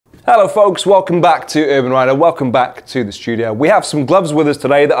Hello folks, welcome back to Urban Rider, welcome back to the studio. We have some gloves with us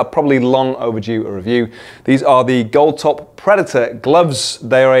today that are probably long overdue a review. These are the Goldtop Predator gloves.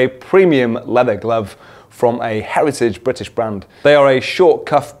 They are a premium leather glove from a heritage British brand. They are a short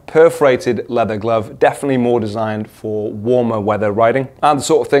cuff perforated leather glove, definitely more designed for warmer weather riding, and the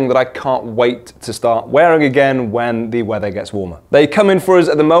sort of thing that I can't wait to start wearing again when the weather gets warmer. They come in for us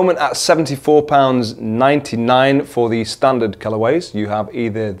at the moment at £74.99 for the standard colorways. You have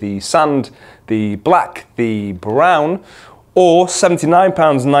either the sand, the black, the brown, or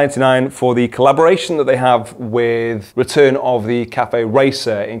 £79.99 for the collaboration that they have with Return of the Cafe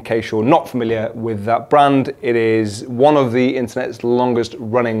Racer. In case you're not familiar with that brand, it is one of the internet's longest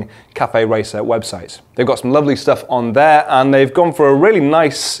running Cafe Racer websites. They've got some lovely stuff on there, and they've gone for a really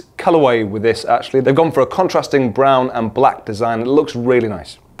nice colorway with this actually. They've gone for a contrasting brown and black design. It looks really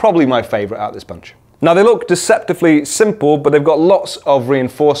nice. Probably my favorite out of this bunch. Now they look deceptively simple, but they've got lots of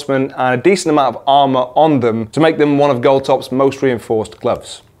reinforcement and a decent amount of armor on them to make them one of Goldtop's most reinforced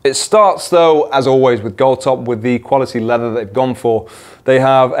gloves. It starts though, as always with Goldtop, with the quality leather they've gone for. They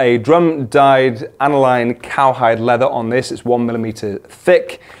have a drum-dyed aniline cowhide leather on this. It's 1mm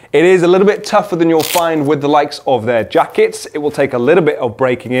thick. It is a little bit tougher than you'll find with the likes of their jackets. It will take a little bit of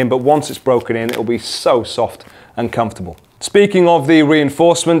breaking in, but once it's broken in, it'll be so soft and comfortable. Speaking of the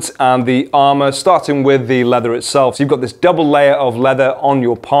reinforcement and the armor, starting with the leather itself, so you've got this double layer of leather on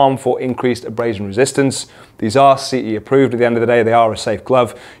your palm for increased abrasion resistance. These are CE approved. At the end of the day, they are a safe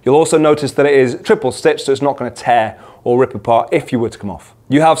glove. You'll also notice that it is triple stitched, so it's not going to tear or rip apart if you were to come off.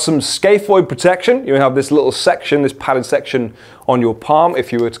 You have some scaphoid protection. You have this little section, this padded section on your palm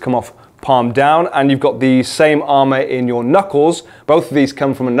if you were to come off palm down, and you've got the same armor in your knuckles. Both of these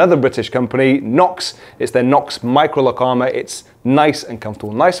come from another British company, Nox. It's their Nox Microlock armor. It's nice and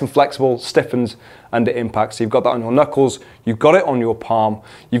comfortable, nice and flexible, stiffens under impact. So you've got that on your knuckles, you've got it on your palm.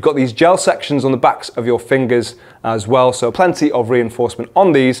 You've got these gel sections on the backs of your fingers as well, so plenty of reinforcement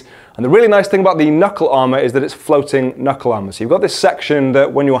on these. And the really nice thing about the knuckle armor is that it's floating knuckle armor. So you've got this section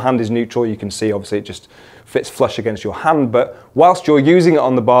that when your hand is neutral, you can see obviously it just fits flush against your hand, but whilst you're using it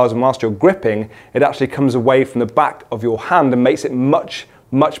on the bars and whilst you're gripping, it actually comes away from the back of your hand and makes it much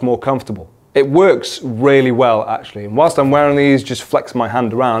more comfortable. It works really well actually, and whilst I'm wearing these, just flex my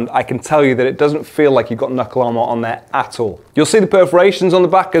hand around, I can tell you that it doesn't feel like you've got knuckle armor on there at all. You'll see the perforations on the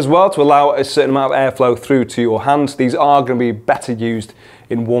back as well to allow a certain amount of airflow through to your hands. These are going to be better used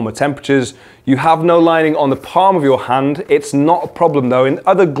in warmer temperatures. You have no lining on the palm of your hand. It's not a problem though. In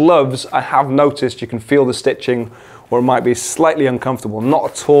other gloves, I have noticed you can feel the stitching or it might be slightly uncomfortable.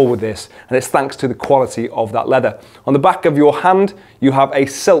 Not at all with this, and it's thanks to the quality of that leather. On the back of your hand, you have a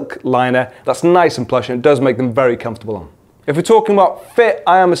silk liner that's nice and plush, and it does make them very comfortable on. If we're talking about fit,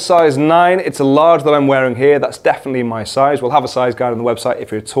 I am a size 9. It's a large that I'm wearing here. That's definitely my size. We'll have a size guide on the website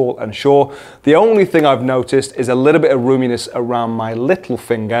if you're tall and short. The only thing I've noticed is a little bit of roominess around my little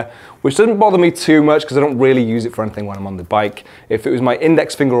finger, which doesn't bother me too much because I don't really use it for anything when I'm on the bike. If it was my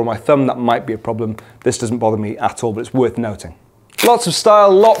index finger or my thumb, that might be a problem. This doesn't bother me at all, but it's worth noting. Lots of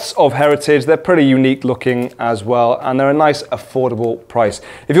style, lots of heritage. They're pretty unique looking as well, and they're a nice affordable price.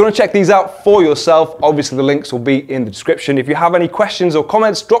 If you want to check these out for yourself, obviously the links will be in the description. If you have any questions or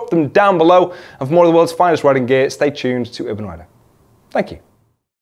comments, drop them down below. And for more of the world's finest riding gear, stay tuned to Urban Rider. Thank you.